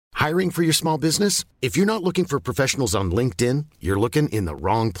Hiring for your small business? If you're not looking for professionals on LinkedIn, you're looking in the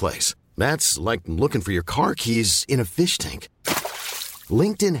wrong place. That's like looking for your car keys in a fish tank.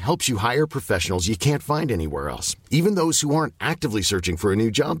 LinkedIn helps you hire professionals you can't find anywhere else, even those who aren't actively searching for a new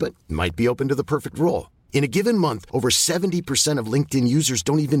job but might be open to the perfect role. In a given month, over 70% of LinkedIn users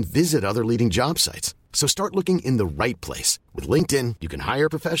don't even visit other leading job sites. So start looking in the right place. With LinkedIn, you can hire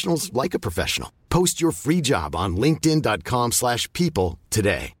professionals like a professional. Post your free job on linkedin.com/people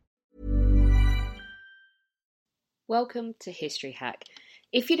today. Welcome to History Hack.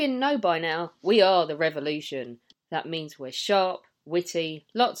 If you didn't know by now, we are the revolution. That means we're sharp, witty,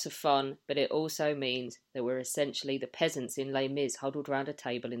 lots of fun, but it also means that we're essentially the peasants in Les Mis huddled round a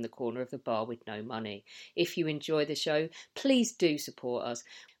table in the corner of the bar with no money. If you enjoy the show, please do support us.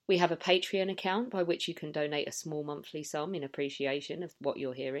 We have a Patreon account by which you can donate a small monthly sum in appreciation of what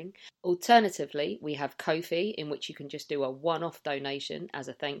you're hearing. Alternatively, we have Ko-fi, in which you can just do a one-off donation as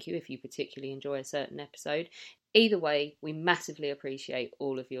a thank you if you particularly enjoy a certain episode. Either way, we massively appreciate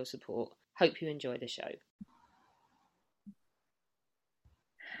all of your support. Hope you enjoy the show.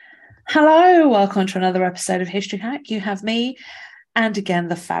 Hello, welcome to another episode of History Hack. You have me and again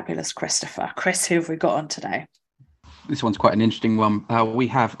the fabulous Christopher. Chris, who have we got on today? This one's quite an interesting one. We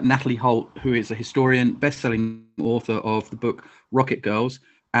have Natalie Holt, who is a historian, best-selling author of the book Rocket Girls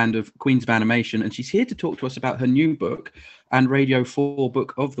and of Queens of Animation, and she's here to talk to us about her new book and Radio 4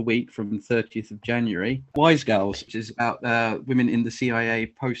 book of the week from the 30th of January, Wise Girls, which is about women in the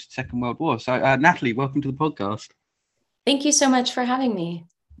CIA post-Second World War. So, Natalie, welcome to the podcast. Thank you so much for having me.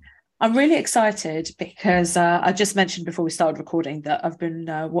 I'm really excited because I just mentioned before we started recording that I've been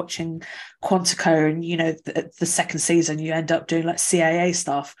watching Quantico, and the second season you end up doing like CIA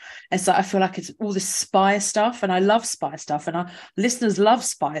stuff, and so I feel like it's all this spy stuff, and I love spy stuff, and our listeners love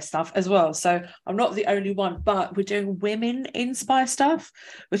spy stuff as well. So I'm not the only one, but we're doing women in spy stuff,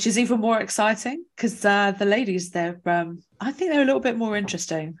 which is even more exciting because the ladies there, I think they're a little bit more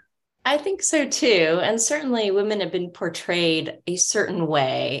interesting. I think so too. And certainly women have been portrayed a certain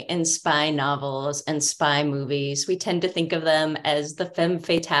way in spy novels and spy movies. We tend to think of them as the femme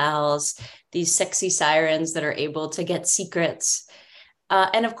fatales, these sexy sirens that are able to get secrets.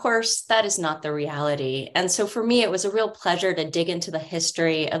 And of course, that is not the reality. And so for me, it was a real pleasure to dig into the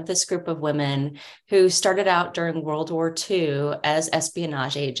history of this group of women who started out during World War II as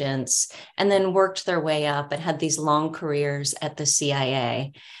espionage agents and then worked their way up and had these long careers at the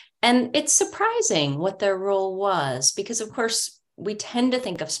CIA. And it's surprising what their role was, because, of course, we tend to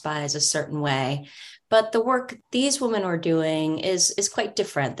think of spies a certain way, but the work these women were doing is quite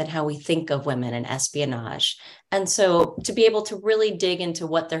different than how we think of women in espionage. And so to be able to really dig into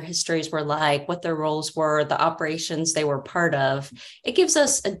what their histories were like, what their roles were, the operations they were part of, it gives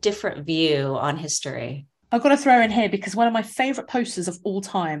us a different view on history. I've got to throw in here because one of my favorite posters of all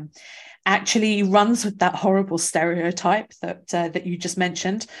time actually runs with that horrible stereotype that you just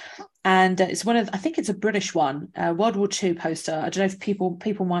mentioned, and it's I think it's a British one, World War II poster. I don't know if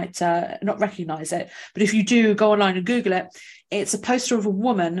people might not recognize it, but if you do, go online and Google it. It's a poster of a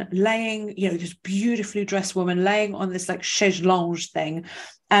woman laying, this beautifully dressed woman laying on this like chaise longue thing,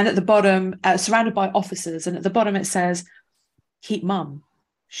 and at the bottom, surrounded by officers, and at the bottom it says, "Keep mum,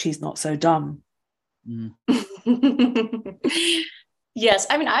 she's not so dumb." Mm. Yes,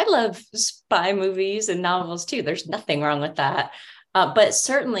 I mean, I love spy movies and novels too. There's nothing wrong with that. But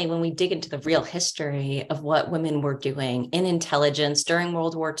certainly when we dig into the real history of what women were doing in intelligence during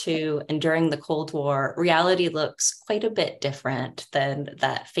World War II and during the Cold War, reality looks quite a bit different than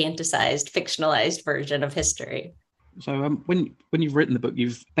that fantasized, fictionalized version of history. So when you've written the book,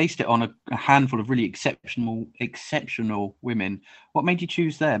 you've based it on a handful of really exceptional women. What made you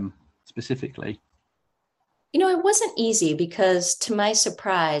choose them specifically? It wasn't easy because, to my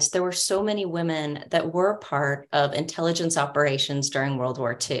surprise, there were so many women that were part of intelligence operations during World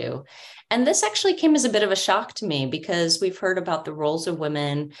War II. And this actually came as a bit of a shock to me because we've heard about the roles of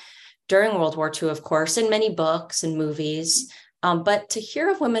women during World War II, of course, in many books and movies. But to hear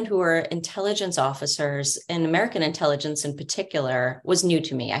of women who were intelligence officers, and American intelligence in particular, was new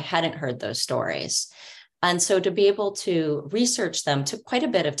to me. I hadn't heard those stories. And so to be able to research them took quite a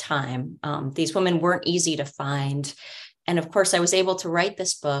bit of time. These women weren't easy to find. And of course, I was able to write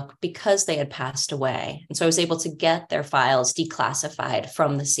this book because they had passed away. And so I was able to get their files declassified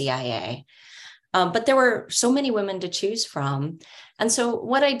from the CIA. But there were so many women to choose from. And so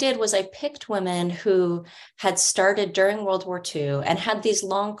what I did was I picked women who had started during World War II and had these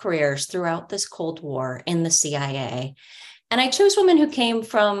long careers throughout this Cold War in the CIA. And I chose women who came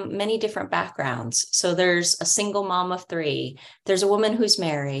from many different backgrounds. So there's a single mom of 3. There's a woman who's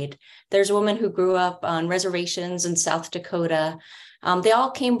married. There's a woman who grew up on reservations in South Dakota. They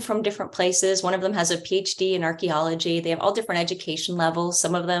all came from different places. One of them has a PhD in archaeology. They have all different education levels.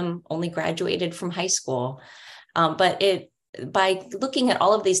 Some of them only graduated from high school. By looking at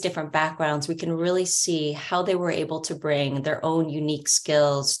all of these different backgrounds, we can really see how they were able to bring their own unique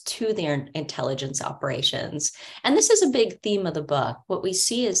skills to their intelligence operations. And this is a big theme of the book. What we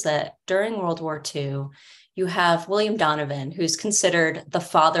see is that during World War II, you have William Donovan, who's considered the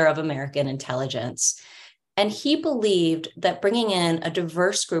father of American intelligence. And he believed that bringing in a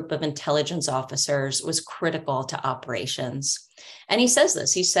diverse group of intelligence officers was critical to operations. And he says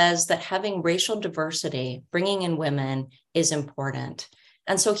this, he says that having racial diversity, bringing in women, is important.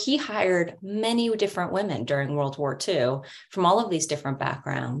 And so he hired many different women during World War II from all of these different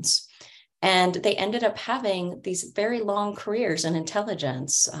backgrounds. And they ended up having these very long careers in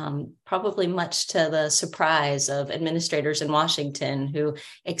intelligence, probably much to the surprise of administrators in Washington who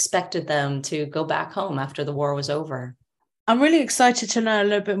expected them to go back home after the war was over. I'm really excited to learn a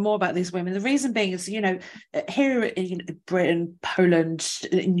little bit more about these women. The reason being is, here in Britain, Poland,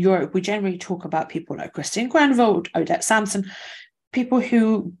 in Europe, we generally talk about people like Christine Granville, Odette Sampson, people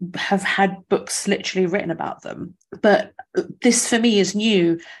who have had books literally written about them. But this for me is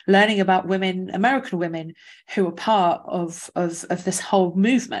new, learning about women, American women, who are part of this whole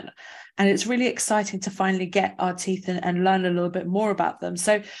movement. And it's really exciting to finally get our teeth in and learn a little bit more about them.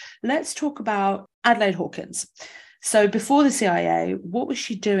 So let's talk about Adelaide Hawkins. So before the CIA, what was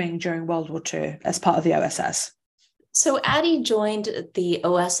she doing during World War II as part of the OSS? So Addie joined the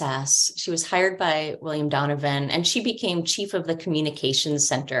OSS. She was hired by William Donovan, and she became chief of the communications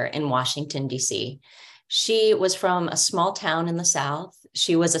center in Washington, D.C. She was from a small town in the South.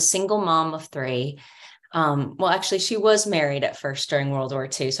 She was a single mom of three. Actually, she was married at first during World War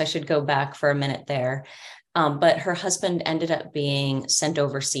II, so I should go back for a minute there. But her husband ended up being sent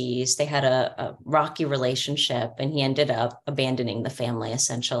overseas. They had a rocky relationship, and he ended up abandoning the family,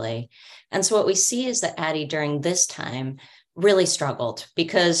 essentially. And so what we see is that Addie, during this time, really struggled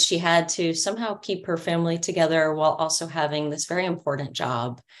because she had to somehow keep her family together while also having this very important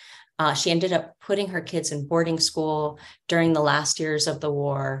job. She ended up putting her kids in boarding school during the last years of the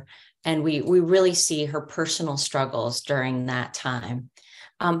war. And we really see her personal struggles during that time.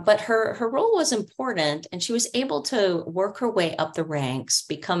 But her role was important, and she was able to work her way up the ranks,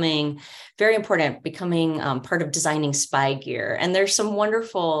 becoming very important, becoming part of designing spy gear. And there's some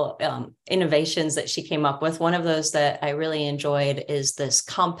wonderful innovations that she came up with. One of those that I really enjoyed is this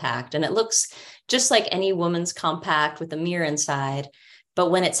compact, and it looks just like any woman's compact with a mirror inside,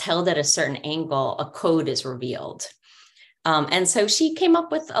 but when it's held at a certain angle, a code is revealed. And so she came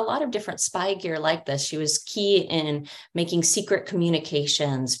up with a lot of different spy gear like this. She was key in making secret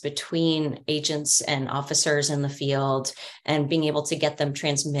communications between agents and officers in the field and being able to get them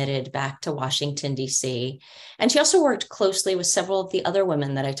transmitted back to Washington, D.C. And she also worked closely with several of the other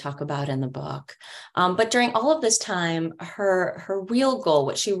women that I talk about in the book. But during all of this time, her real goal,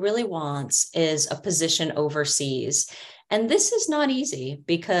 what she really wants, is a position overseas. And this is not easy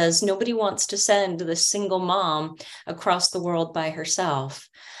because nobody wants to send the single mom across the world by herself.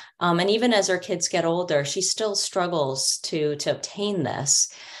 And even as her kids get older, she still struggles to obtain this.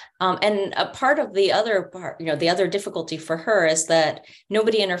 And a part of the other part, the other difficulty for her is that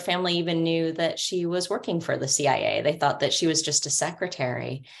nobody in her family even knew that she was working for the CIA. They thought that she was just a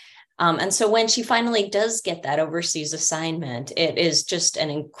secretary. And so when she finally does get that overseas assignment, it is just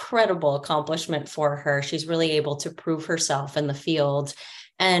an incredible accomplishment for her. She's really able to prove herself in the field,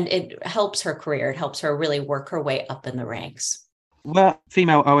 and it helps her career. It helps her really work her way up in the ranks. Were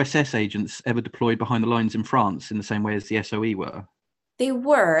female OSS agents ever deployed behind the lines in France in the same way as the SOE were? They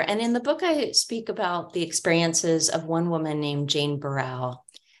were. And in the book, I speak about the experiences of one woman named Jane Burrell.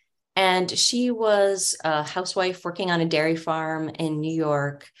 And she was a housewife working on a dairy farm in New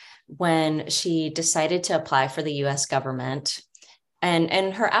York when she decided to apply for the U.S. government.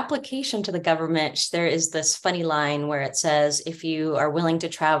 And her application to the government, there is this funny line where it says, if you are willing to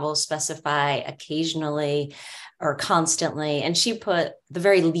travel, specify occasionally or constantly. And she put the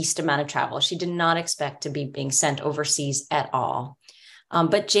very least amount of travel. She did not expect to be being sent overseas at all.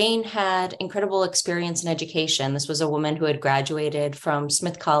 But Jane had incredible experience in education. This was a woman who had graduated from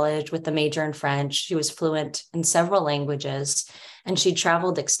Smith College with a major in French. She was fluent in several languages, and she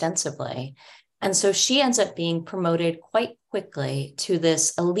traveled extensively. And so she ends up being promoted quite quickly to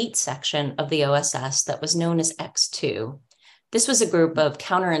this elite section of the OSS that was known as X2. This was a group of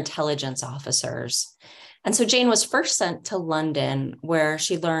counterintelligence officers. And so Jane was first sent to London, where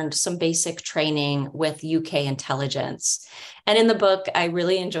she learned some basic training with UK intelligence. And in the book, I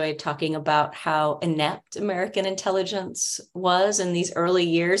really enjoyed talking about how inept American intelligence was in these early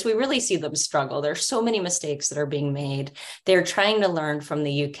years. We really see them struggle. There are so many mistakes that are being made. They're trying to learn from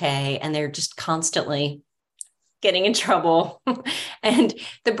the UK, and they're just constantly getting in trouble. And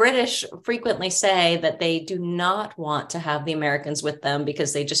the British frequently say that they do not want to have the Americans with them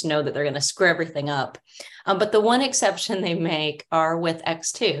because they just know that they're going to screw everything up. But the one exception they make are with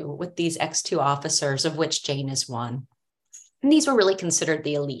X2, with these X2 officers, of which Jane is one. And these were really considered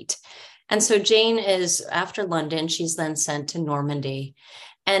the elite. And so Jane is, after London, she's then sent to Normandy.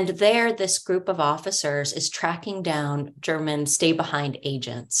 And there, this group of officers is tracking down German stay-behind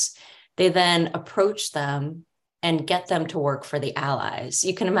agents. They then approach them and get them to work for the Allies.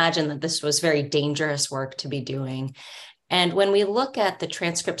 You can imagine that this was very dangerous work to be doing. And when we look at the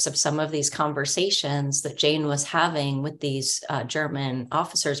transcripts of some of these conversations that Jane was having with these German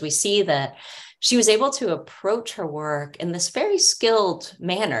officers, we see that she was able to approach her work in this very skilled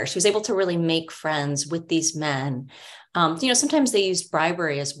manner. She was able to really make friends with these men. Sometimes they used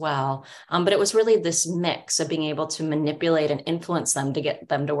bribery as well, but it was really this mix of being able to manipulate and influence them to get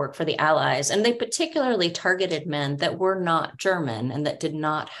them to work for the Allies. And they particularly targeted men that were not German and that did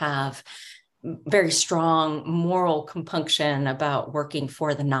not have very strong moral compunction about working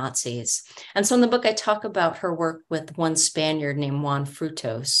for the Nazis. And so in the book, I talk about her work with one Spaniard named Juan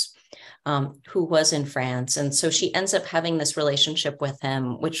Frutos, who was in France. And so she ends up having this relationship with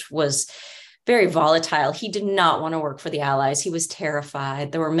him, which was very volatile. He did not want to work for the Allies. He was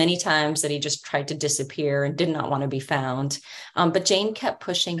terrified. There were many times that he just tried to disappear and did not want to be found. But Jane kept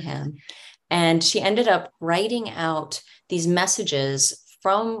pushing him. And she ended up writing out these messages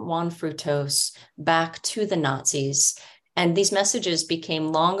from Juan Frutos back to the Nazis. And these messages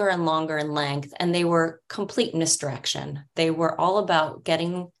became longer and longer in length, and they were complete misdirection. They were all about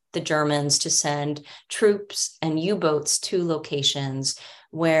getting the Germans to send troops and U-boats to locations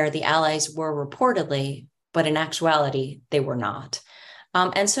where the Allies were reportedly, but in actuality, they were not.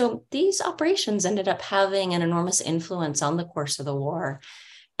 And so these operations ended up having an enormous influence on the course of the war.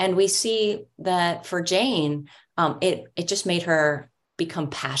 And we see that for Jane, it just made her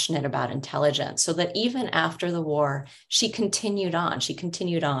become passionate about intelligence, so that even after the war, she continued on. She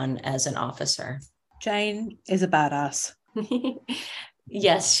continued on as an officer. Jane is a badass.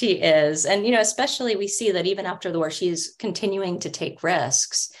 Yes, she is. And, especially we see that even after the war, she's continuing to take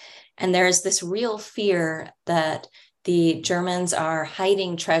risks. And there's this real fear that the Germans are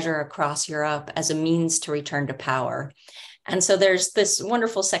hiding treasure across Europe as a means to return to power. And so there's this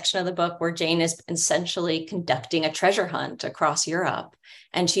wonderful section of the book where Jane is essentially conducting a treasure hunt across Europe.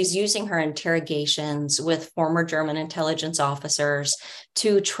 And she's using her interrogations with former German intelligence officers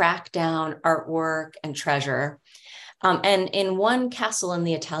to track down artwork and treasure. And in one castle in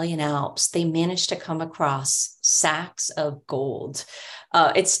the Italian Alps, they managed to come across sacks of gold.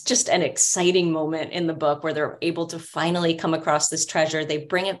 It's just an exciting moment in the book where they're able to finally come across this treasure. They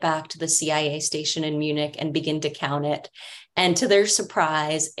bring it back to the CIA station in Munich and begin to count it. And to their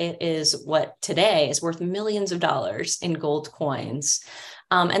surprise, it is what today is worth millions of dollars in gold coins.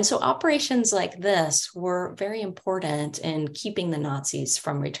 And so operations like this were very important in keeping the Nazis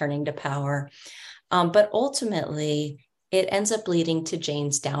from returning to power. But ultimately, it ends up leading to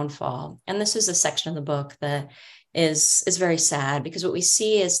Jane's downfall. And this is a section of the book that is very sad, because what we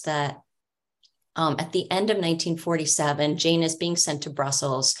see is that at the end of 1947, Jane is being sent to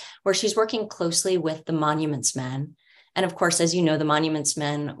Brussels, where she's working closely with the Monuments Men. And of course, as you know, the Monuments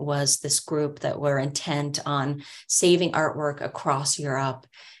Men was this group that were intent on saving artwork across Europe.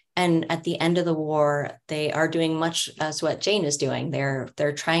 And at the end of the war, they are doing much as what Jane is doing.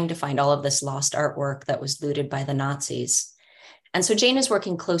 They're trying to find all of this lost artwork that was looted by the Nazis. And so Jane is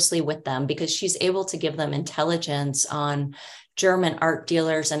working closely with them because she's able to give them intelligence on German art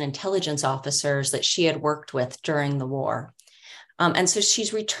dealers and intelligence officers that she had worked with during the war. And so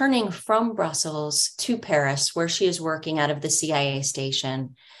she's returning from Brussels to Paris, where she is working out of the CIA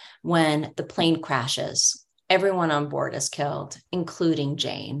station, when the plane crashes. Everyone on board is killed, including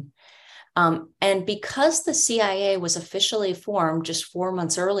Jane. And because the CIA was officially formed just 4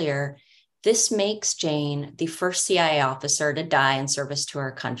 months earlier, this makes Jane the first CIA officer to die in service to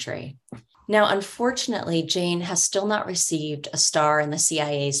her country. Now, unfortunately, Jane has still not received a star in the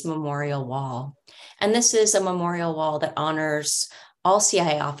CIA's memorial wall. And this is a memorial wall that honors all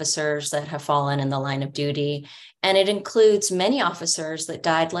CIA officers that have fallen in the line of duty. And it includes many officers that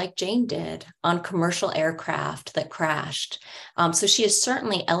died like Jane did on commercial aircraft that crashed. So she is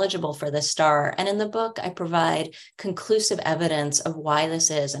certainly eligible for this star. And in the book, I provide conclusive evidence of why this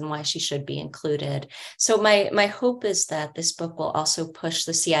is and why she should be included. So my hope is that this book will also push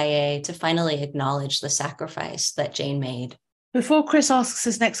the CIA to finally acknowledge the sacrifice that Jane made. Before Chris asks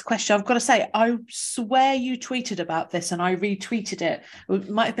his next question, I've got to say, I swear you tweeted about this and I retweeted it. It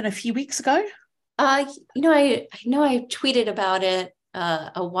might have been a few weeks ago. I tweeted about it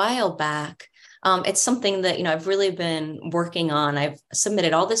a while back. It's something that, I've really been working on. I've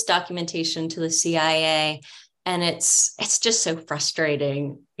submitted all this documentation to the CIA, and it's just so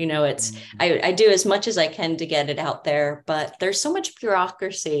frustrating. I do as much as I can to get it out there, but there's so much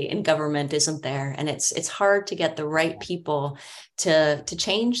bureaucracy in government, isn't there? And it's hard to get the right people to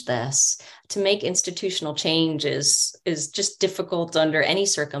change this. To make institutional change is just difficult under any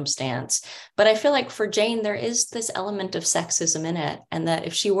circumstance. But I feel like for Jane, there is this element of sexism in it, and that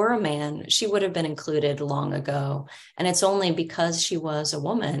if she were a man, she would have been included long ago. And it's only because she was a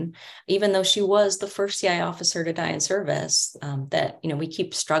woman, even though she was the first CIA officer to die in service, that we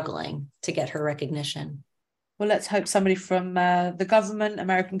keep struggling to get her recognition. Well, let's hope somebody from the government,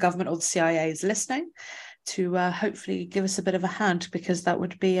 American government, or the CIA is listening to hopefully give us a bit of a hand, because that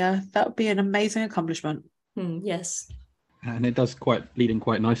would be an amazing accomplishment. Yes. And it does lead in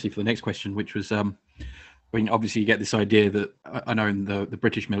quite nicely for the next question, which was, obviously you get this idea that I know in the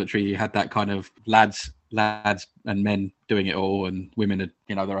British military, you had that kind of lads and men doing it all, and women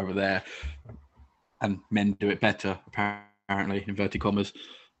are, they're over there, and men do it better, apparently, inverted commas.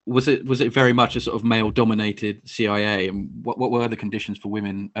 Was it very much a sort of male-dominated CIA, and what were the conditions for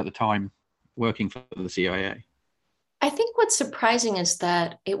women at the time working for the CIA? I think what's surprising is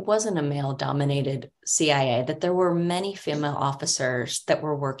that it wasn't a male-dominated CIA, that there were many female officers that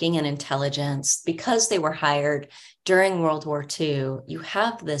were working in intelligence because they were hired during World War II. You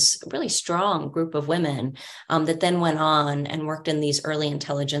have this really strong group of women that then went on and worked in these early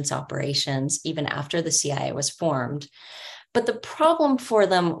intelligence operations, even after the CIA was formed. But the problem for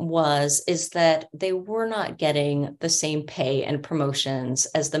them is that they were not getting the same pay and promotions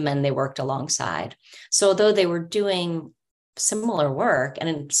as the men they worked alongside. So although they were doing similar work, and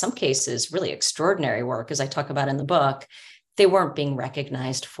in some cases really extraordinary work, as I talk about in the book, they weren't being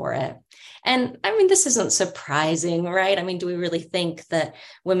recognized for it. And this isn't surprising, right? Do we really think that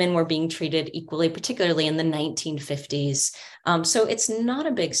women were being treated equally, particularly in the 1950s? So it's not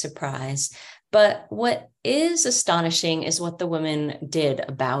a big surprise. But what is astonishing is what the women did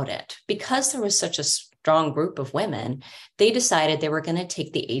about it. Because there was such a strong group of women, they decided they were going to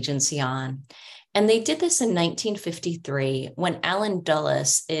take the agency on. And they did this in 1953 when Allen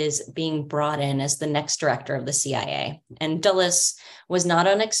Dulles is being brought in as the next director of the CIA. And Dulles was not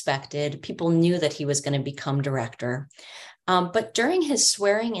unexpected. People knew that he was going to become director. But during his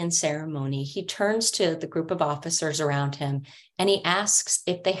swearing-in ceremony, he turns to the group of officers around him and he asks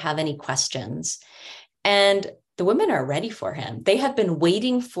if they have any questions. And the women are ready for him. They have been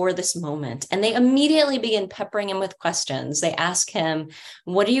waiting for this moment, and they immediately begin peppering him with questions. They ask him,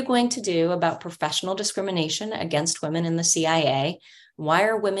 what are you going to do about professional discrimination against women in the CIA? Why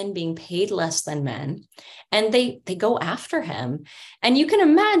are women being paid less than men? And they go after him. And you can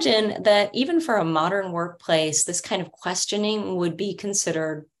imagine that even for a modern workplace, this kind of questioning would be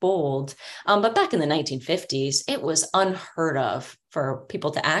considered bold. But back in the 1950s, it was unheard of for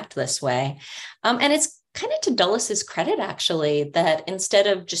people to act this way. And it's kind of to Dulles's credit, actually, that instead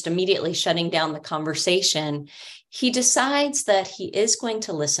of just immediately shutting down the conversation, he decides that he is going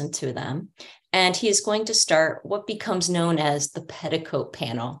to listen to them. And he is going to start what becomes known as the Petticoat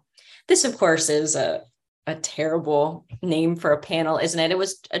Panel. This, of course, is a terrible name for a panel, isn't it? It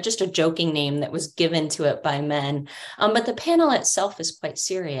was just a joking name that was given to it by men. But the panel itself is quite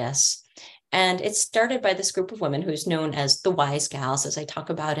serious. And it's started by this group of women who's known as the Wise Gals, as I talk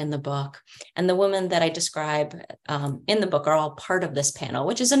about in the book. And the women that I describe in the book are all part of this panel,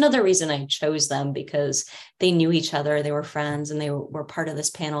 which is another reason I chose them, because they knew each other, they were friends, and they were part of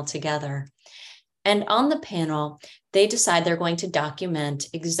this panel together. And on the panel, they decide they're going to document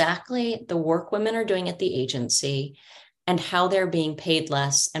exactly the work women are doing at the agency and how they're being paid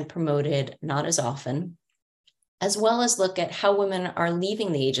less and promoted not as often, as well as look at how women are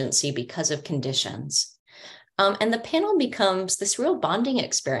leaving the agency because of conditions. And the panel becomes this real bonding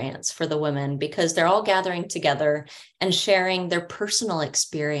experience for the women, because they're all gathering together and sharing their personal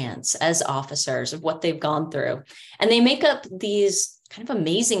experience as officers of what they've gone through. And they make up these kind of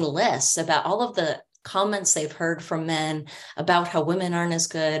amazing lists about all of the comments they've heard from men about how women aren't as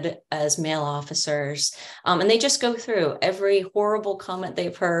good as male officers. And they just go through every horrible comment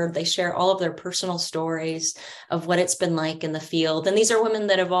they've heard. They share all of their personal stories of what it's been like in the field. And these are women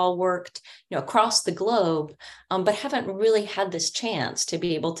that have all worked, across the globe, but haven't really had this chance to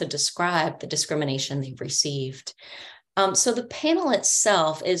be able to describe the discrimination they've received. So the panel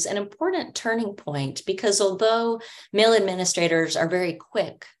itself is an important turning point because although male administrators are very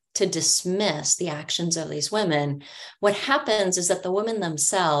quick to dismiss the actions of these women, what happens is that the women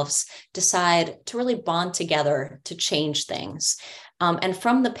themselves decide to really bond together to change things. And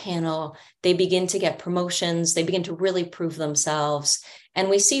from the panel, they begin to get promotions, they begin to really prove themselves. And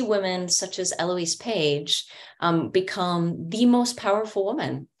we see women such as Eloise Page become the most powerful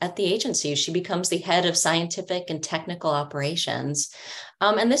woman at the agency. She becomes the head of scientific and technical operations.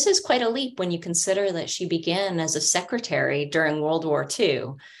 And this is quite a leap when you consider that she began as a secretary during World War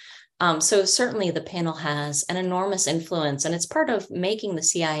II. So certainly the panel has an enormous influence, and it's part of making the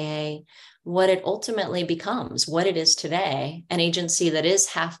CIA what it ultimately becomes, what it is today, an agency that is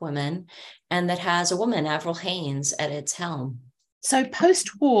half women and that has a woman, Avril Haines, at its helm. So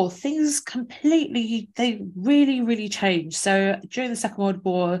post-war, things they really, really changed. So during the Second World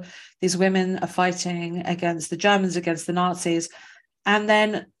War, these women are fighting against the Germans, against the Nazis. And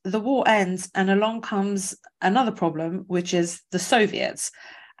then the war ends and along comes another problem, which is the Soviets.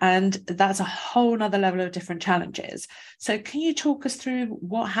 And that's a whole nother level of different challenges. So can you talk us through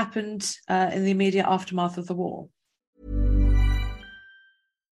what happened in the immediate aftermath of the war?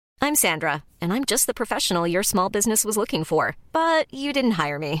 I'm Sandra, and I'm just the professional your small business was looking for. But you didn't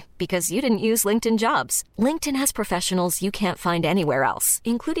hire me because you didn't use LinkedIn Jobs. LinkedIn has professionals you can't find anywhere else,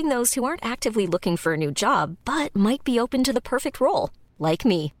 including those who aren't actively looking for a new job, but might be open to the perfect role, like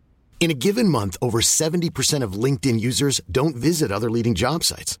me. In a given month, over 70% of LinkedIn users don't visit other leading job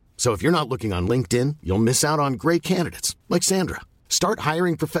sites. So if you're not looking on LinkedIn, you'll miss out on great candidates like Sandra. Start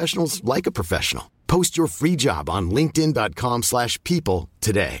hiring professionals like a professional. Post your free job on linkedin.com/people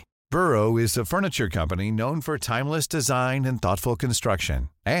today. Burrow is a furniture company known for timeless design and thoughtful construction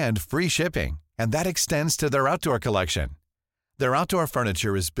and free shipping, and that extends to their outdoor collection. Their outdoor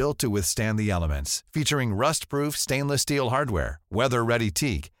furniture is built to withstand the elements, featuring rust-proof stainless steel hardware, weather-ready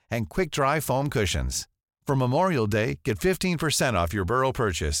teak, and quick-dry foam cushions. For Memorial Day, get 15% off your Burrow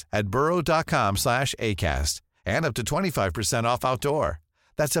purchase at burrow.com/acast and up to 25% off outdoor.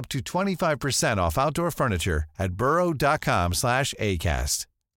 That's up to 25% off outdoor furniture at burrow.com/acast.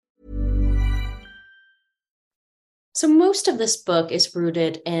 So most of this book is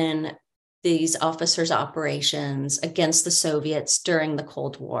rooted in these officers' operations against the Soviets during the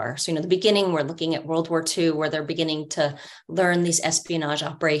Cold War. So, the beginning, we're looking at World War II, where they're beginning to learn these espionage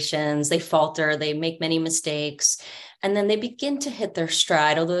operations. They falter, they make many mistakes, and then they begin to hit their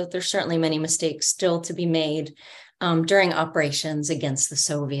stride, although there's certainly many mistakes still to be made during operations against the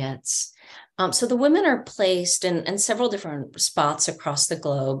Soviets. So the women are placed in several different spots across the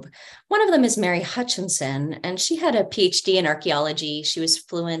globe. One of them is Mary Hutchinson, and she had a PhD in archaeology. She was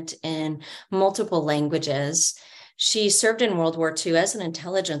fluent in multiple languages. She served in World War II as an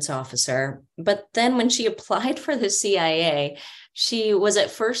intelligence officer, but then when she applied for the CIA, she was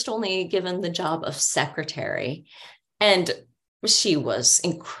at first only given the job of secretary. And she was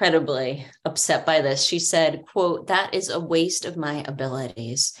incredibly upset by this. She said, quote, "That is a waste of my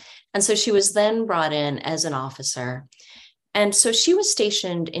abilities." And so she was then brought in as an officer. And so she was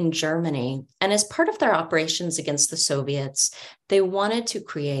stationed in Germany. And as part of their operations against the Soviets, they wanted to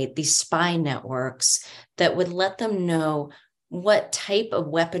create these spy networks that would let them know what type of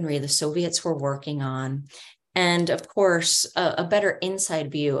weaponry the Soviets were working on. And of course, a better inside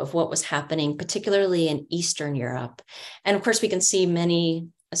view of what was happening, particularly in Eastern Europe. And of course, we can see many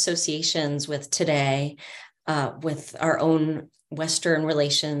associations with today, with our own Western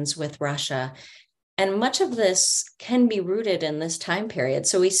relations with Russia. And much of this can be rooted in this time period.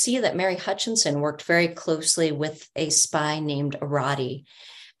 So we see that Mary Hutchinson worked very closely with a spy named Arati.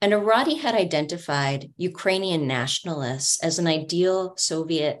 And Arati had identified Ukrainian nationalists as an ideal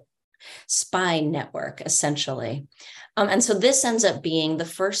Soviet spy network, essentially. And so this ends up being the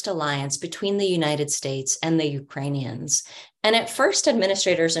first alliance between the United States and the Ukrainians. And at first,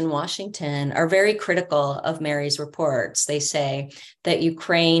 administrators in Washington are very critical of Mary's reports. They say that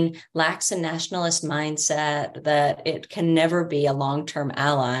Ukraine lacks a nationalist mindset, that it can never be a long-term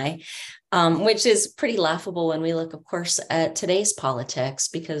ally, which is pretty laughable when we look, of course, at today's politics,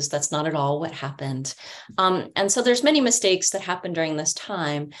 because that's not at all what happened. And so there's many mistakes that happened during this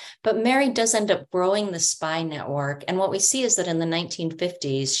time, but Mary does end up growing the spy network. And what we see is that in the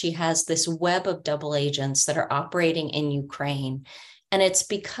 1950s, she has this web of double agents that are operating in Ukraine. And it's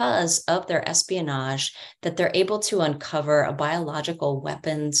because of their espionage that they're able to uncover a biological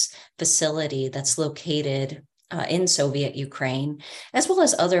weapons facility that's located in Soviet Ukraine, as well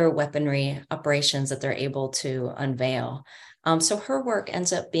as other weaponry operations that they're able to unveil. So her work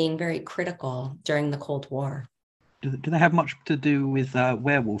ends up being very critical during the Cold War. Do they have much to do with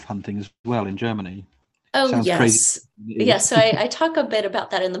werewolf hunting as well in Germany? Oh, Sounds yes. crazy. Yes. So I talk a bit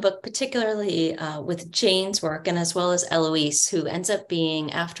about that in the book, particularly with Jane's work and as well as Eloise, who ends up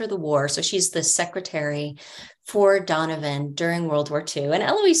being after the war. So she's the secretary for Donovan during World War II. And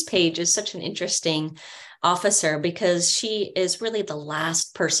Eloise Page is such an interesting officer because she is really the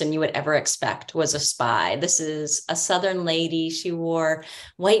last person you would ever expect was a spy. This is a Southern lady. She wore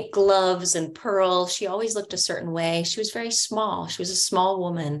white gloves and pearls. She always looked a certain way. She was very small. She was a small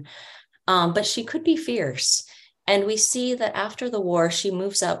woman. But she could be fierce. And we see that after the war, she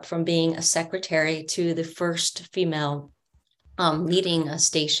moves up from being a secretary to the first female leading a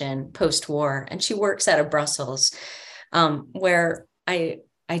station post-war. And she works out of Brussels, where I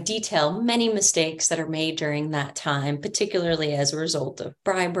detail many mistakes that are made during that time, particularly as a result of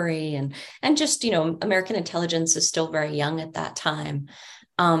bribery and just, American intelligence is still very young at that time.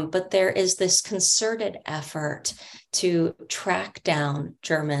 But there is this concerted effort to track down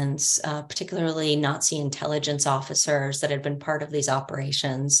Germans, particularly Nazi intelligence officers that had been part of these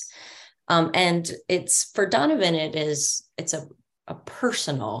operations. And it's for Donovan, it's a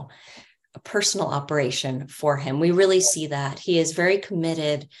personal operation for him. We really see that he is very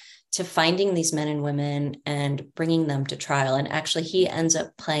committed to finding these men and women and bringing them to trial. And actually, he ends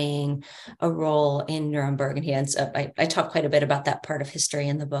up playing a role in Nuremberg. And he ends up, I talk quite a bit about that part of history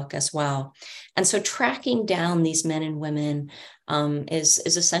in the book as well. And so tracking down these men and women is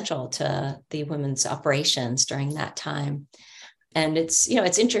essential to the women's operations during that time. And it's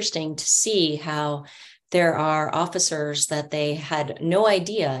interesting to see how there are officers that they had no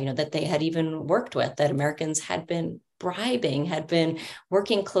idea, that they had even worked with, that Americans had been bribing, had been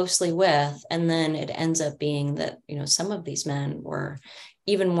working closely with. And then it ends up being that, some of these men were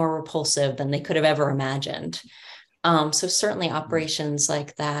even more repulsive than they could have ever imagined. So certainly operations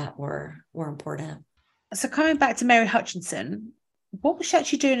like that were important. So coming back to Mary Hutchinson, what was she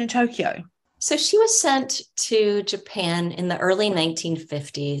actually doing in Tokyo? So she was sent to Japan in the early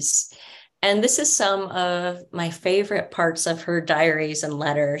 1950s. And this is some of my favorite parts of her diaries and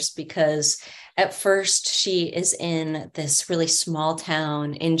letters, because at first she is in this really small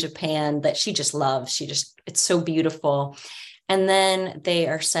town in Japan that she just loves. It's so beautiful. And then they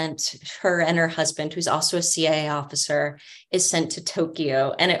are sent, her and her husband, who's also a CIA officer, is sent to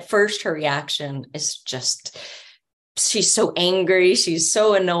Tokyo. And at first her reaction is just, she's so angry. She's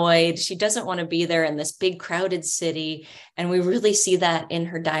so annoyed. She doesn't want to be there in this big crowded city. And we really see that in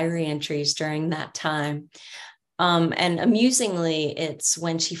her diary entries during that time. And amusingly, it's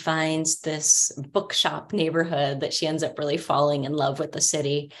when she finds this bookshop neighborhood that she ends up really falling in love with the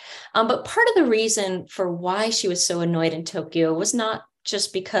city. But part of the reason for why she was so annoyed in Tokyo was not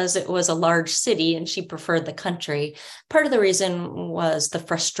just because it was a large city and she preferred the country. Part of the reason was the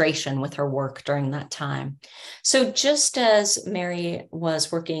frustration with her work during that time. So just as Mary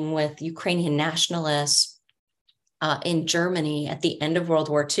was working with Ukrainian nationalists in Germany at the end of World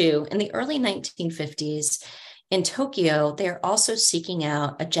War II, in the early 1950s, in Tokyo, they're also seeking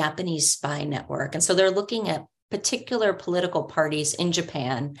out a Japanese spy network. And so they're looking at particular political parties in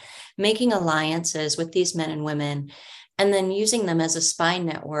Japan, making alliances with these men and women, and then using them as a spy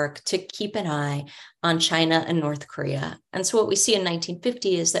network to keep an eye on China and North Korea. And so what we see in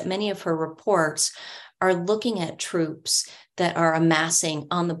 1950 is that many of her reports are looking at troops that are amassing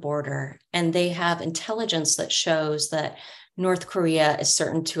on the border, and they have intelligence that shows that North Korea is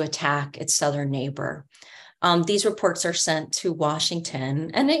certain to attack its southern neighbor. These reports are sent to Washington.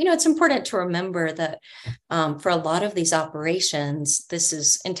 And, it's important to remember that for a lot of these operations, this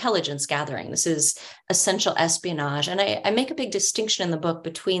is intelligence gathering. This is essential espionage. And I make a big distinction in the book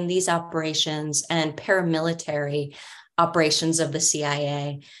between these operations and paramilitary operations of the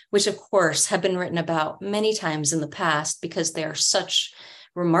CIA, which, of course, have been written about many times in the past because they are such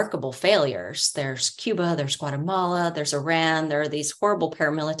remarkable failures. There's Cuba, there's Guatemala, there's Iran. There are these horrible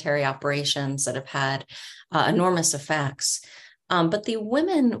paramilitary operations that have had enormous effects. But the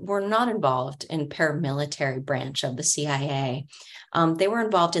women were not involved in paramilitary branch of the CIA. They were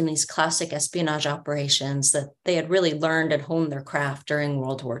involved in these classic espionage operations that they had really learned and honed their craft during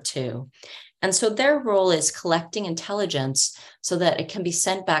World War II. And so their role is collecting intelligence so that it can be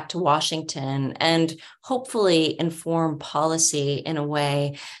sent back to Washington and hopefully inform policy in a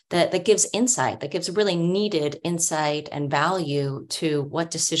way that gives insight, that gives really needed insight and value to what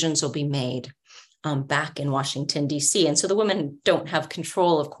decisions will be made. back in Washington, D.C. And so the women don't have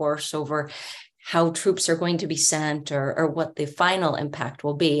control, of course, over how troops are going to be sent or what the final impact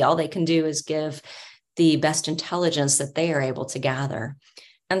will be. All they can do is give the best intelligence that they are able to gather.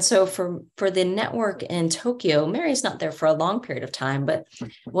 And so for the network in Tokyo, Mary's not there for a long period of time, but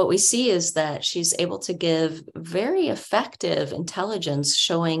what we see is that she's able to give very effective intelligence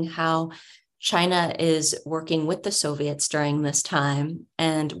showing how China is working with the Soviets during this time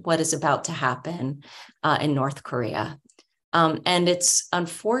and what is about to happen in North Korea. And it's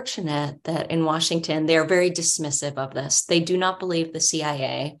unfortunate that in Washington, they're very dismissive of this. They do not believe the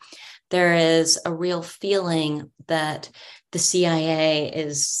CIA. There is a real feeling that the CIA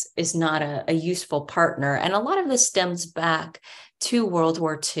is not a useful partner. And a lot of this stems back to World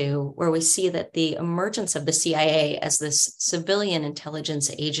War II, where we see that the emergence of the CIA as this civilian intelligence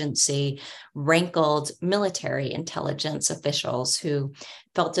agency rankled military intelligence officials who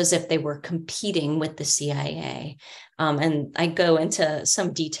felt as if they were competing with the CIA. And I go into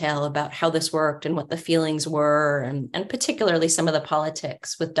some detail about how this worked and what the feelings were, and particularly some of the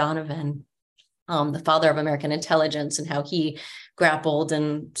politics with Donovan, the father of American intelligence, and how he grappled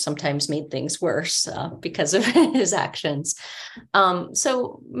and sometimes made things worse because of his actions.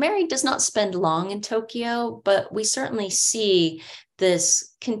 So Mary does not spend long in Tokyo, but we certainly see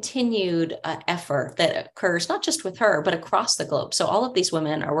this continued effort that occurs not just with her, but across the globe. So all of these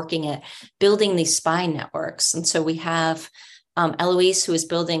women are working at building these spy networks. And so we have Eloise, who is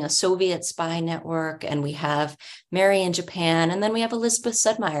building a Soviet spy network, and we have Mary in Japan, and then we have Elizabeth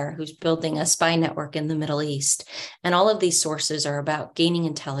Sedmeyer, who's building a spy network in the Middle East. And all of these sources are about gaining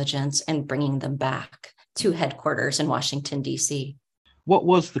intelligence and bringing them back to headquarters in Washington, D.C. What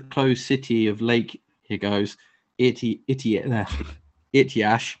was the closed city of Lake, here goes,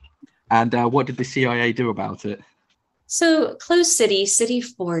 Ityash, and what did the CIA do about it? So closed city, City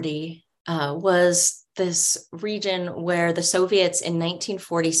 40, was this region where the Soviets in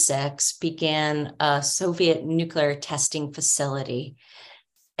 1946 began a Soviet nuclear testing facility.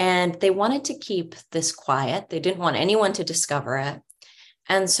 And they wanted to keep this quiet. They didn't want anyone to discover it.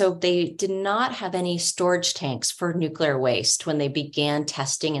 And so they did not have any storage tanks for nuclear waste when they began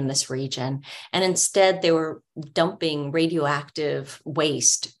testing in this region. And instead, they were dumping radioactive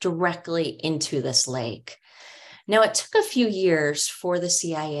waste directly into this lake. Now, it took a few years for the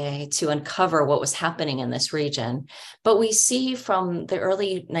CIA to uncover what was happening in this region, but we see from the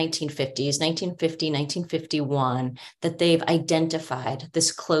early 1950s, 1950, 1951, that they've identified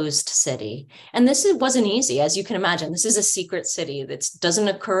this closed city. And this wasn't easy, as you can imagine. This is a secret city that doesn't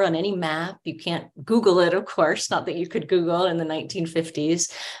occur on any map. You can't Google it, of course, not that you could Google in the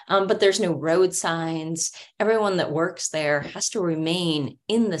 1950s, but there's no road signs. Everyone that works there has to remain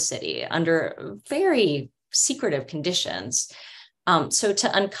in the city under very secretive conditions. So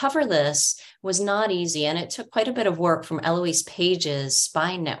to uncover this was not easy. And it took quite a bit of work from Eloise Page's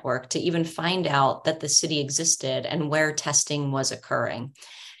spy network to even find out that the city existed and where testing was occurring.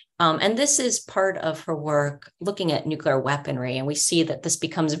 And this is part of her work looking at nuclear weaponry. And we see that this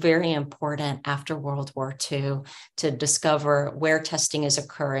becomes very important after World War II to discover where testing is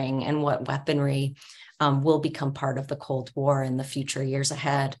occurring and what weaponry will become part of the Cold War in the future years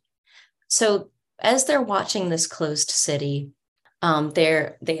ahead. So as they're watching this closed city,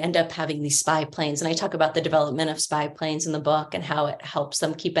 they end up having these spy planes. And I talk about the development of spy planes in the book and how it helps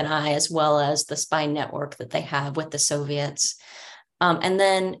them keep an eye, as well as the spy network that they have with the Soviets. And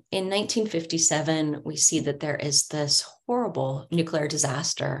then in 1957, we see that there is this horrible nuclear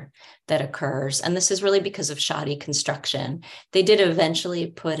disaster that occurs. And this is really because of shoddy construction. They did eventually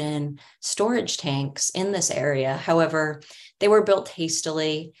put in storage tanks in this area. However, they were built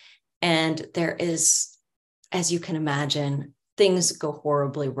hastily. And there is, as you can imagine, things go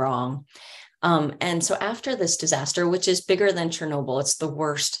horribly wrong. And so after this disaster, which is bigger than Chernobyl, it's the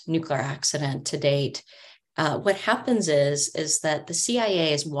worst nuclear accident to date. What happens is that the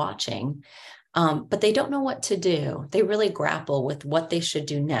CIA is watching, but they don't know what to do. They really grapple with what they should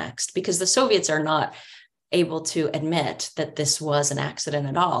do next, because the Soviets are not able to admit that this was an accident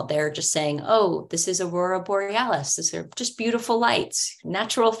at all. They're just saying, oh, this is Aurora Borealis. These are just beautiful lights,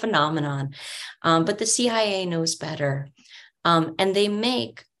 natural phenomenon. But the CIA knows better. And they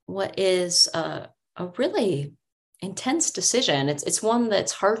make what is a really intense decision. It's one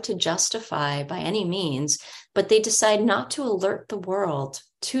that's hard to justify by any means, but they decide not to alert the world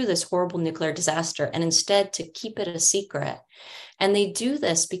to this horrible nuclear disaster and instead to keep it a secret. And they do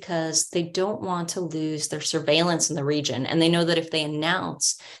this because they don't want to lose their surveillance in the region. And they know that if they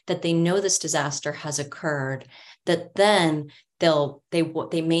announce that they know this disaster has occurred, that then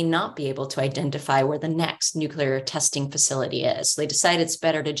they may not be able to identify where the next nuclear testing facility is. So they decide it's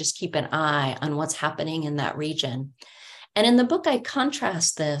better to just keep an eye on what's happening in that region. And in the book, I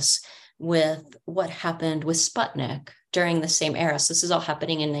contrast this with what happened with Sputnik during the same era. So this is all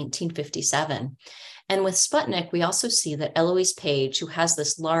happening in 1957. And with Sputnik, we also see that Eloise Page, who has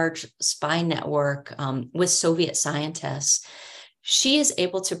this large spy network with Soviet scientists, she is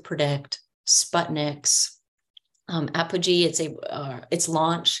able to predict Sputnik's apogee, its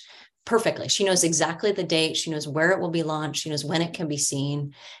launch perfectly. She knows exactly the date. She knows where it will be launched. She knows when it can be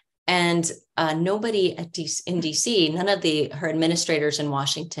seen. And nobody in DC, none of her administrators in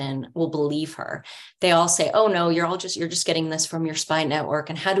Washington will believe her. They all say, "Oh no, you're just getting this from your spy network.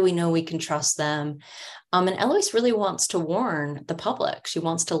 And how do we know we can trust them?" And Eloise really wants to warn the public. She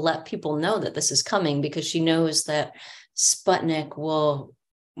wants to let people know that this is coming because she knows that Sputnik will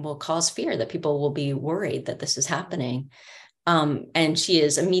cause fear, that people will be worried that this is happening. And she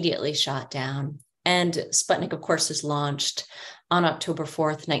is immediately shot down. And Sputnik, of course, is launched on October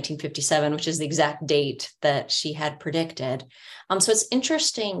 4th, 1957, which is the exact date that she had predicted. So it's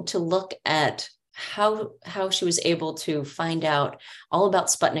interesting to look at how she was able to find out all about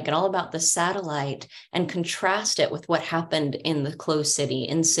Sputnik and all about the satellite and contrast it with what happened in the closed city,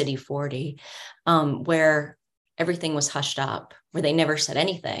 in City 40, where everything was hushed up, where they never said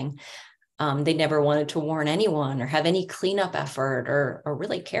anything. They never wanted to warn anyone or have any cleanup effort or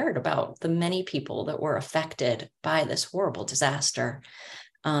really cared about the many people that were affected by this horrible disaster.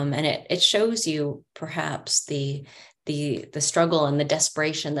 And it shows you perhaps the struggle and the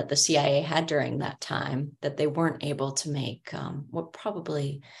desperation that the CIA had during that time, that they weren't able to make what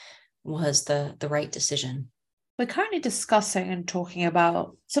probably was the right decision. We're currently discussing and talking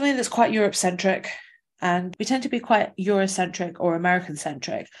about something that's quite Europe-centric, and we tend to be quite Eurocentric or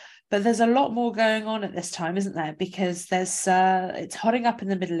American-centric. But there's a lot more going on at this time, isn't there? Because it's hotting up in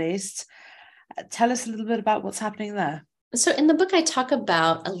the Middle East. Tell us a little bit about what's happening there. So in the book, I talk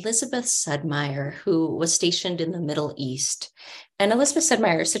about Elizabeth Sedmeyer, who was stationed in the Middle East. And Elizabeth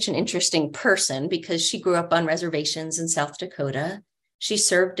Sedmeyer is such an interesting person because she grew up on reservations in South Dakota. She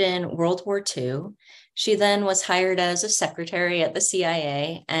served in World War II. She then was hired as a secretary at the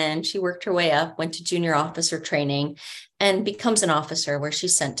CIA, and she worked her way up, went to junior officer training, and becomes an officer where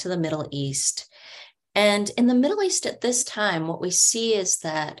she's sent to the Middle East. And in the Middle East at this time, what we see is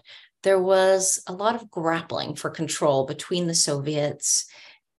that there was a lot of grappling for control between the Soviets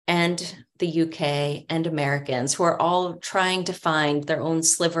and the UK and Americans, who are all trying to find their own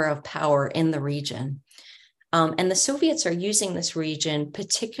sliver of power in the region. And the Soviets are using this region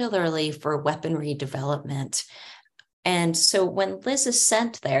particularly for weaponry development. And so when Liz is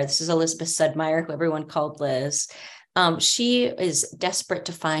sent there, this is Elizabeth Sedmeyer, who everyone called Liz, she is desperate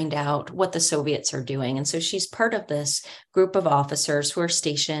to find out what the Soviets are doing. And so she's part of this group of officers who are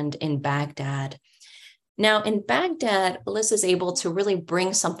stationed in Baghdad. Now, in Baghdad, Liz is able to really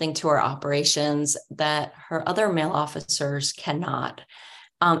bring something to her operations that her other male officers cannot.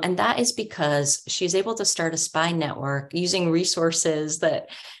 And that is because she's able to start a spy network using resources that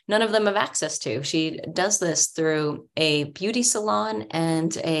none of them have access to. She does this through a beauty salon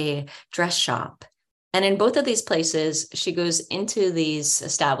and a dress shop. And in both of these places, she goes into these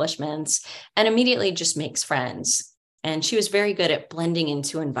establishments and immediately just makes friends. And she was very good at blending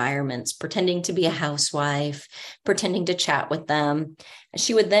into environments, pretending to be a housewife, pretending to chat with them. And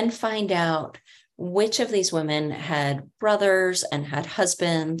she would then find out which of these women had brothers and had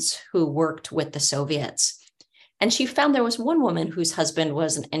husbands who worked with the Soviets. And she found there was one woman whose husband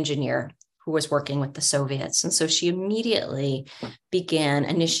was an engineer who was working with the Soviets. And so she immediately began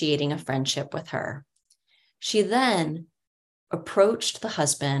initiating a friendship with her. She then approached the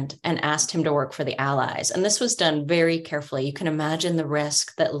husband and asked him to work for the Allies. And this was done very carefully. You can imagine the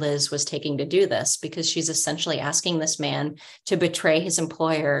risk that Liz was taking to do this, because she's essentially asking this man to betray his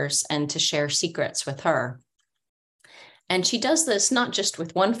employers and to share secrets with her. And she does this not just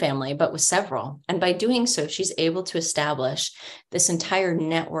with one family, but with several. And by doing so, she's able to establish this entire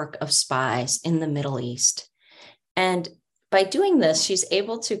network of spies in the Middle East. And by doing this, she's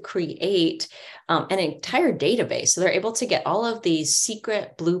able to create an entire database. So they're able to get all of these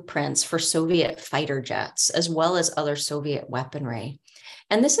secret blueprints for Soviet fighter jets, as well as other Soviet weaponry.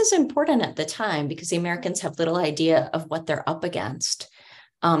 And this is important at the time because the Americans have little idea of what they're up against.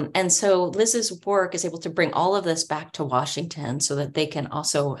 And so Liz's work is able to bring all of this back to Washington so that they can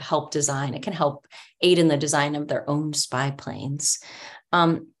also help design. It can help aid in the design of their own spy planes.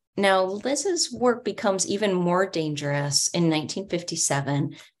 Now, Liz's work becomes even more dangerous in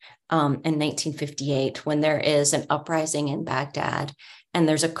 1957 and 1958 when there is an uprising in Baghdad and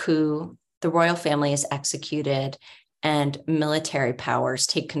there's a coup. The royal family is executed and military powers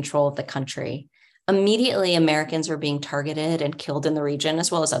take control of the country. Immediately, Americans are being targeted and killed in the region,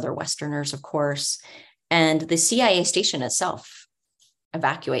 as well as other Westerners, of course. And the CIA station itself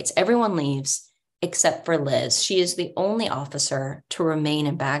evacuates. Everyone leaves except for Liz. She is the only officer to remain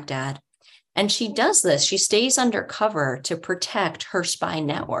in Baghdad. And she does this. She stays undercover to protect her spy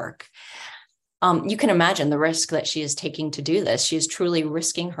network. You can imagine the risk that she is taking to do this. She is truly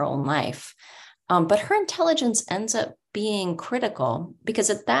risking her own life. But her intelligence ends up being critical because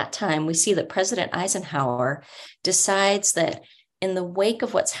at that time, we see that President Eisenhower decides that in the wake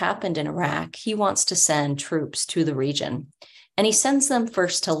of what's happened in Iraq, he wants to send troops to the region. And he sends them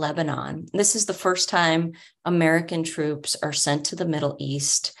first to Lebanon. This is the first time American troops are sent to the Middle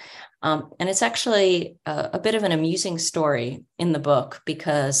East. And it's actually a bit of an amusing story in the book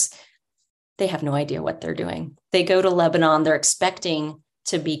because they have no idea what they're doing. They go to Lebanon, they're expecting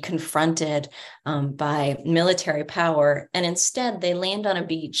to be confronted by military power. And instead, they land on a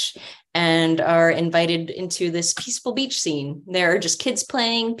beach and are invited into this peaceful beach scene. There are just kids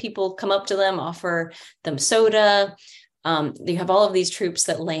playing, people come up to them, offer them soda. You have all of these troops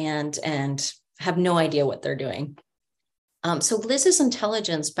that land and have no idea what they're doing. So Liz's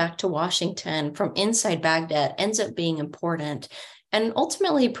intelligence back to Washington from inside Baghdad ends up being important and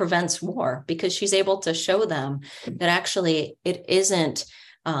ultimately prevents war because she's able to show them that actually it isn't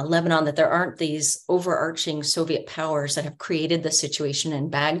Lebanon, that there aren't these overarching Soviet powers that have created the situation in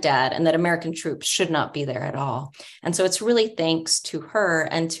Baghdad and that American troops should not be there at all. And so it's really thanks to her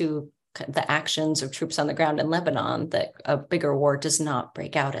and to the actions of troops on the ground in Lebanon that a bigger war does not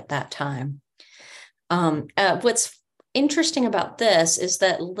break out at that time. What's interesting about this is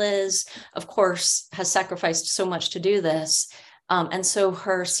that Liz, of course, has sacrificed so much to do this. And so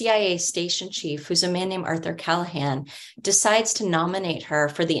her CIA station chief, who's a man named Arthur Callahan, decides to nominate her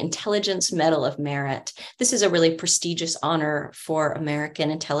for the Intelligence Medal of Merit. This is a really prestigious honor for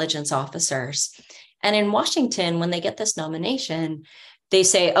American intelligence officers. And in Washington, when they get this nomination, they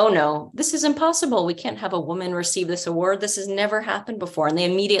say, oh no, this is impossible. We can't have a woman receive this award. This has never happened before. And they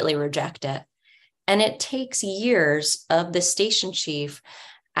immediately reject it. And it takes years of the station chief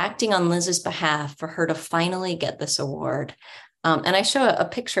acting on Liz's behalf for her to finally get this award. And I show a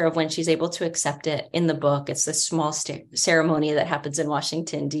picture of when she's able to accept it in the book. It's this small ceremony that happens in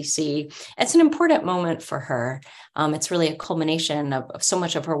Washington, D.C. It's an important moment for her. It's really a culmination of so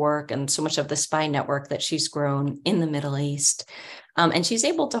much of her work and so much of the spy network that she's grown in the Middle East. And she's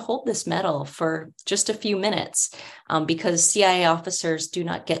able to hold this medal for just a few minutes because CIA officers do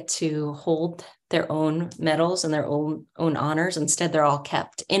not get to hold their own medals and their own honors. Instead, they're all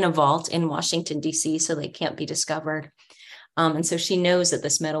kept in a vault in Washington, D.C., so they can't be discovered. And so she knows that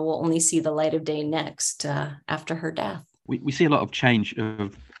this medal will only see the light of day next after her death. We see a lot of change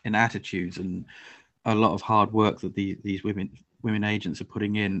in attitudes and a lot of hard work that these women agents are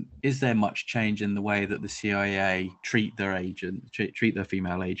putting in. Is there much change in the way that the CIA treat their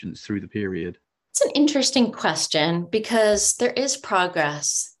female agents through the period? It's an interesting question because there is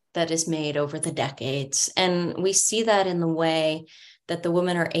progress that is made over the decades. And we see that in the way that the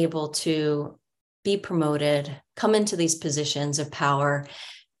women are able to be promoted, come into these positions of power.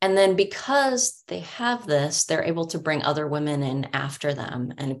 And then because they have this, they're able to bring other women in after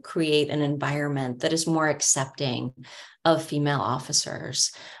them and create an environment that is more accepting of female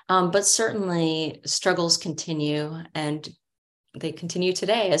officers. But certainly struggles continue and they continue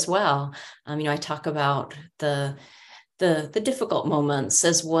today as well. I talk about the difficult moments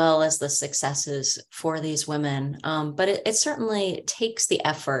as well as the successes for these women. But it certainly takes the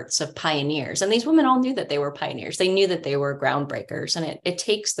efforts of pioneers. And these women all knew that they were pioneers. They knew that they were groundbreakers. And it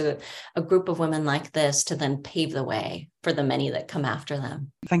takes a group of women like this to then pave the way for the many that come after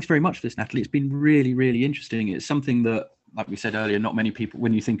them. Thanks very much for this, Natalie. It's been really, really interesting. It's something that, like we said earlier, not many people,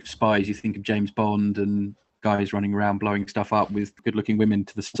 when you think of spies, you think of James Bond and guys running around blowing stuff up with good-looking women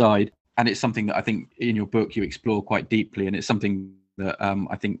to the side. And it's something that I think in your book you explore quite deeply, and it's something that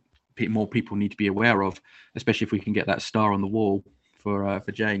I think more people need to be aware of, especially if we can get that star on the wall for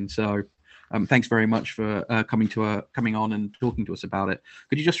Jane. So thanks very much for coming on and talking to us about it.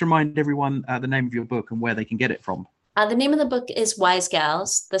 Could you just remind everyone the name of your book and where they can get it from? The name of the book is Wise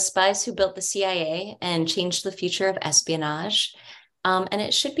Gals, The Spies Who Built the CIA and Changed the Future of Espionage. And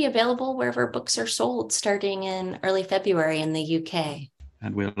it should be available wherever books are sold starting in early February in the UK.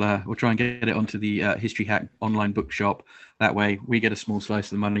 And we'll try and get it onto the History Hack online bookshop. That way we get a small slice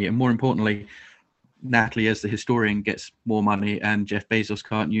of the money. And more importantly, Natalie, as the historian, gets more money and Jeff Bezos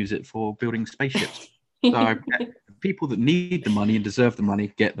can't use it for building spaceships. So people that need the money and deserve the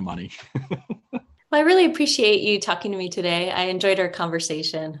money get the money. Well, I really appreciate you talking to me today. I enjoyed our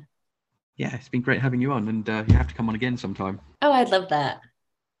conversation. Yeah, it's been great having you on, and you have to come on again sometime. Oh, I'd love that.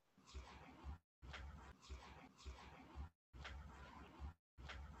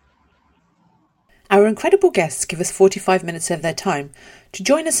 Our incredible guests give us 45 minutes of their time to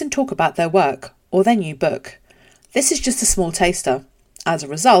join us and talk about their work or their new book. This is just a small taster. As a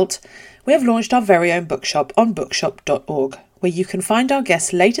result, we have launched our very own bookshop on bookshop.org, where you can find our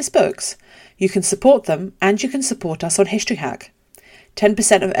guests' latest books, you can support them, and you can support us on History Hack.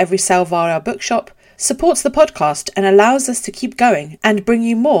 10% of every sale via our bookshop supports the podcast and allows us to keep going and bring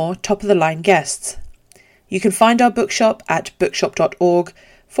you more top-of-the-line guests. You can find our bookshop at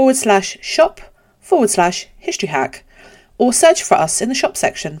bookshop.org/shop/History Hack, or search for us in the shop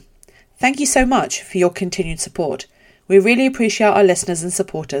section. Thank you so much for your continued support. We really appreciate our listeners and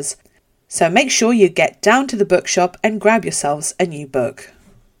supporters. So make sure you get down to the bookshop and grab yourselves a new book.